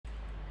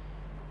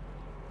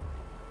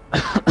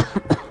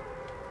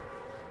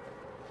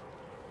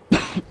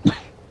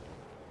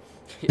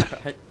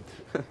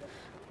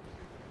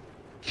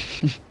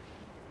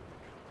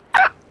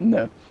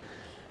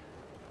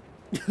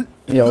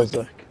Yo,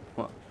 Zach.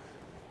 What?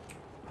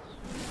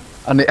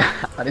 I need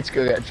to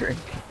go get a drink.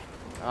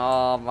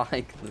 Oh my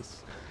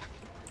goodness.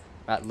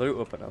 Right, loot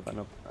up and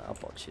I'll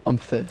box you. I'm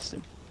thirsty.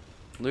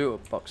 Loot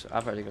up, box up.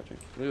 I've already got a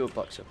drink. Loot up,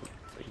 box up.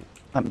 I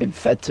haven't been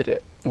fed today.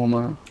 Well,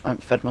 no, I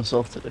haven't fed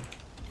myself today.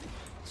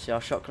 See our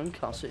shotgun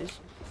class it is?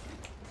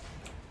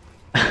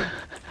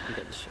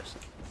 Get this chest.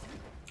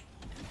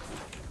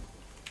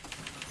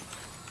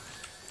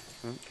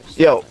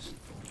 Yo,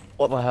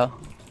 what the hell?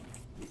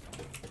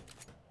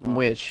 Some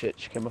weird shit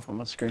just came up on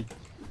my screen.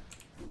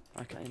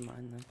 I can't even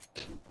mind then.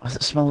 Why does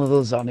it smell of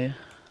lasagna?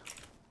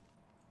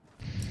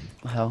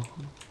 What the hell?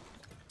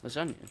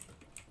 Lasagna?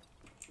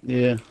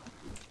 Yeah.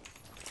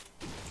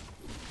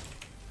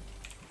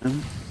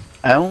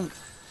 Oh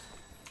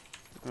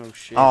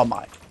shit. Oh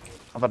my.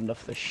 I've had enough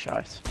of this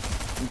shite.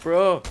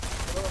 Bro!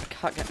 I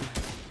can't get...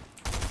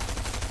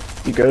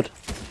 You good?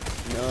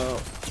 No.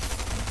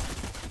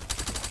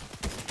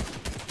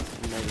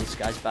 Maybe this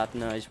guy's bad.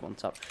 No, he's one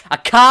top. I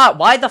can't!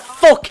 Why the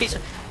fuck is...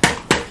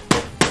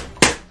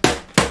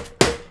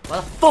 Why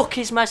the fuck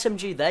is my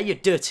SMG there, you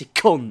dirty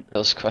cunt?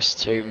 Those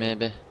quest 2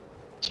 maybe.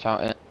 That's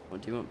about it.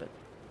 What do you want, babe?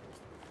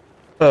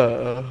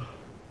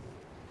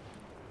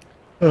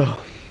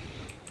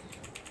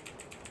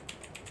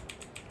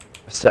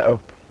 Set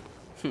up.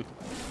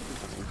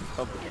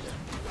 Probably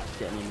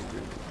get in the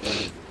room.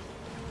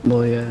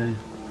 Well, yeah.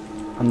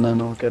 And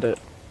then I'll get it.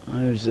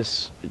 Who's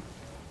this?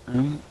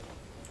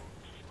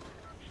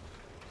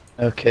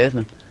 Okay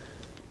then.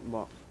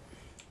 What?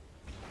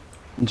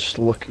 I'm just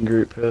a looking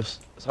group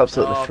first. It's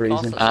absolutely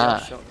freezing.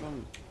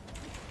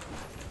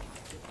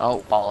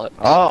 Oh, bollocks.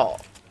 Oh!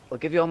 I'll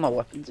give you all my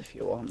weapons if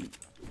you want.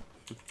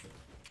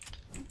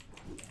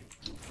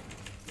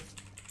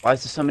 Why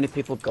is there so many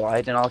people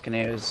gliding? All I can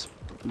hear is...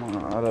 I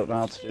don't know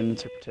how to do an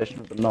interpretation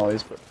of the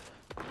noise, but...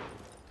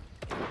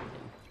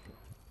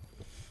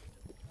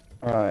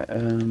 Alright,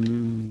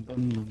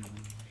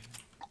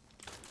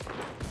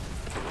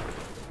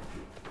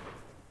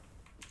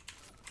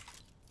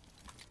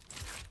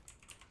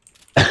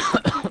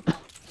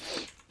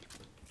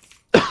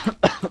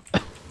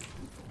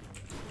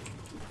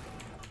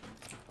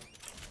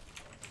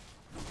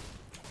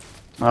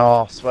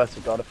 Oh, I swear to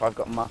God, if I've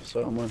got maths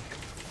homework.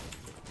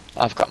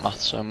 I've got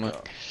maths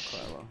homework.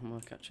 Quite a lot of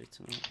homework actually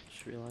tonight.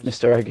 Just realised.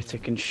 Mr. Eggity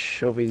can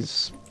shove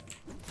his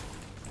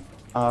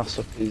arse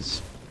up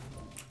his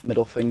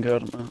middle finger, I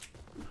don't know.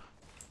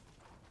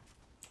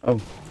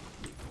 Oh,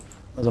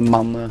 there's a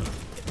man there.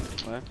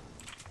 Where?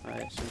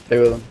 Right, so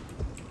Two of them.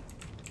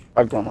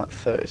 I've gone like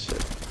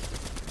 36.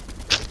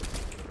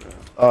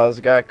 Oh, there's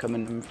a guy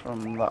coming in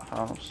from that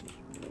house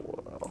as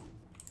well.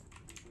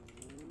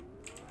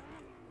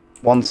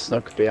 One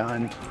snuck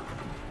behind.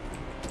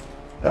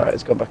 Alright,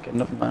 he's gone back in,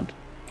 never mind.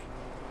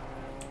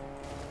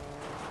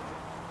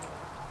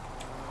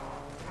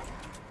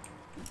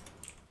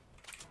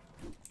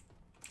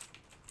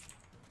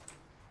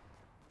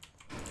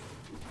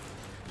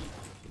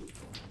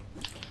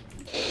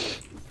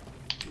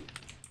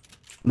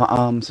 My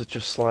arms are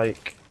just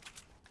like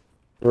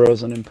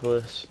frozen in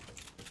place.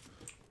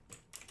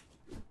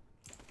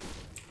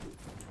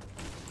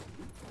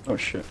 Oh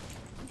shit.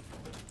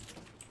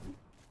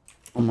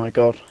 Oh my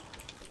God.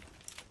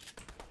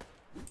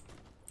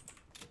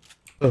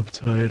 I'm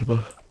tired,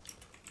 but...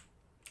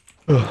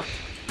 Oh.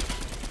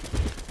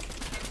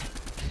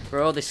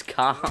 bro, this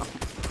car.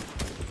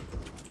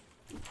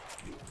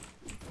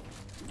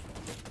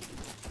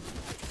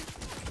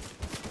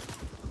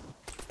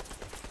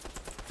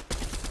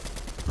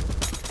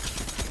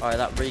 Alright,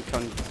 that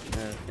recon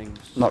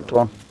thing's... Knocked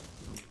one.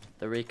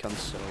 The recon's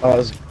so... Oh,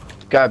 there's a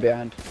guy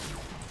behind.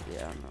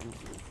 Yeah, I know.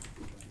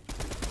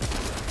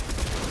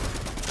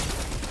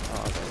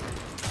 Oh,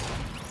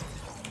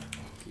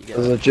 you get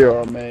There's a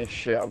duo on me.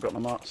 Shit, I've got no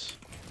mats.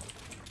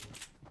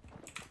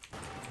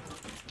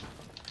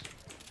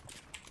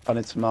 I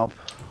need some help.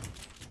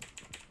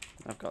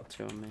 I've got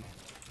two on me.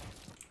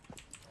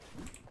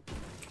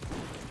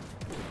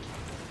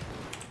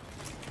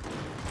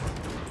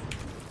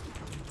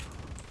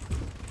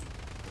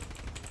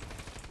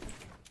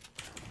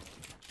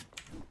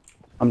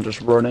 I'm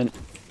just running.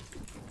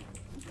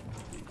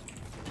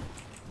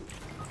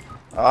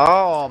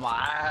 Oh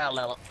my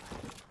little.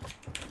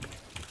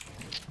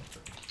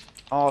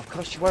 Oh, of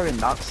course you're wearing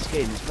that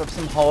skin. It's from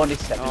some horny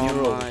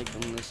 7-year-old. Oh my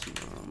goodness,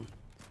 man.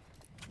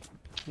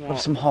 From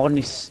some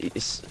horny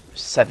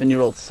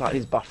 7-year-old sat in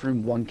his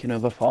bathroom wanking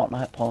over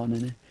Fortnite porn,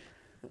 innit?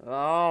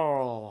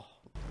 Oh.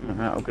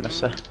 Alright, I'm gonna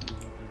say.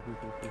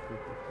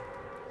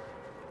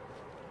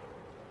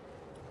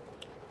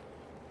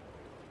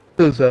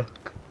 Who's that?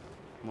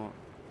 What?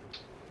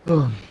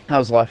 Oh,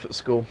 how's life at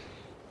school?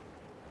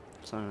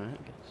 It's alright, I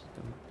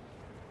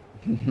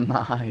guess.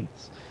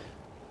 Nice.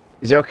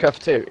 Is your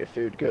cafeteria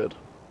food good?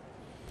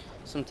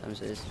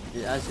 Sometimes it is.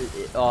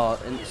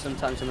 And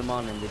sometimes in the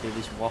morning they do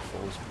these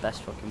waffles.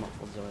 Best fucking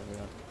waffles I've ever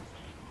had.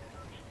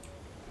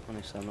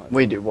 Honestly, I'm not.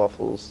 We do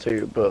waffles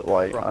too, but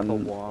like Proper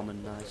warm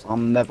and nice.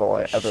 I'm never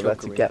like ever there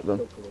to sugary. get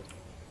them.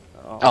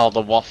 Oh,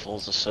 the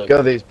waffles are so Go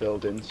good. these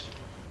buildings.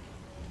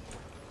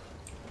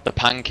 The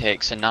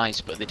pancakes are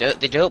nice, but they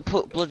don't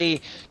put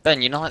bloody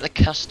Ben. You know, like the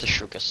caster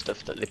sugar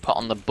stuff that they put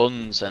on the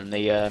buns and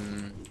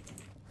the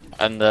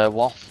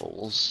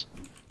waffles.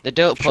 They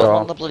don't put them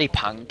on the bloody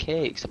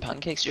pancakes. The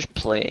pancakes are just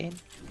plain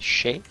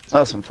shit.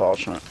 That's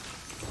unfortunate.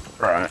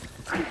 Right,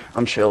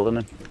 I'm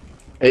shielding him.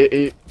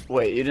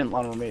 Wait, you didn't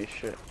land with me,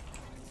 shit.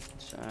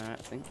 It's alright, I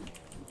think.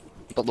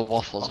 But the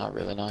waffles are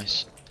really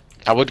nice.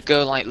 I would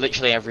go like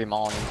literally every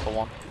morning for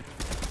one.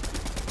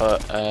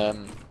 But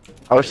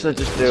I wish they'd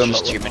just do there's them.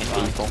 just too many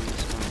people.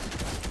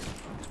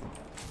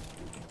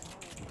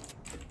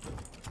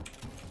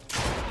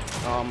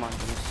 Oh my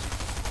goodness.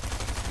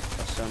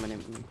 Got so many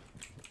of them.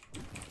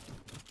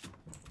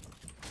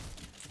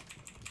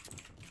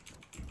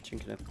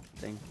 Drinking a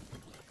thing.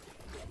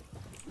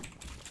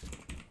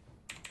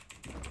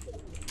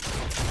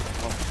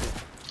 Oh shit.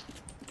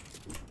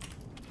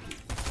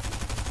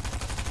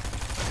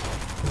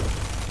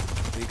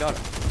 We got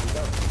it. We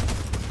got it.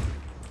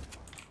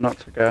 Not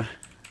to go.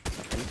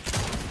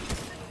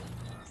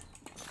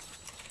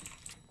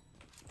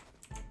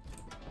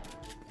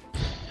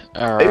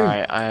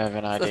 Alright, I have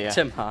an idea.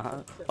 Tim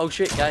Hart. Oh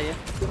shit, guy, yeah.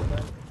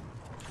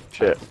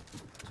 Shit.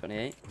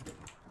 28.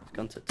 It's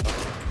gone to top. Oh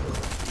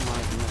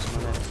my goodness,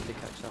 my left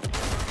pickaxe up.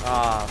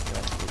 Ah,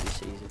 God, he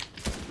sees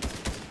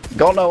it.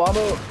 Got no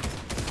ammo.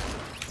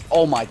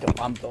 Oh my god,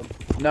 I'm done.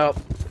 No.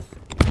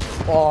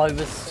 Oh, I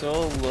was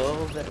so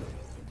low that.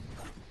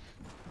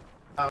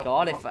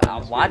 God, if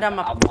why'd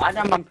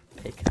I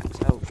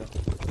pickaxe out?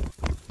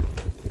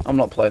 I'm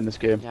not playing this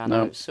game. Yeah, I know,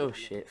 no. it's so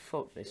shit.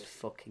 Fuck this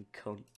fucking cunt.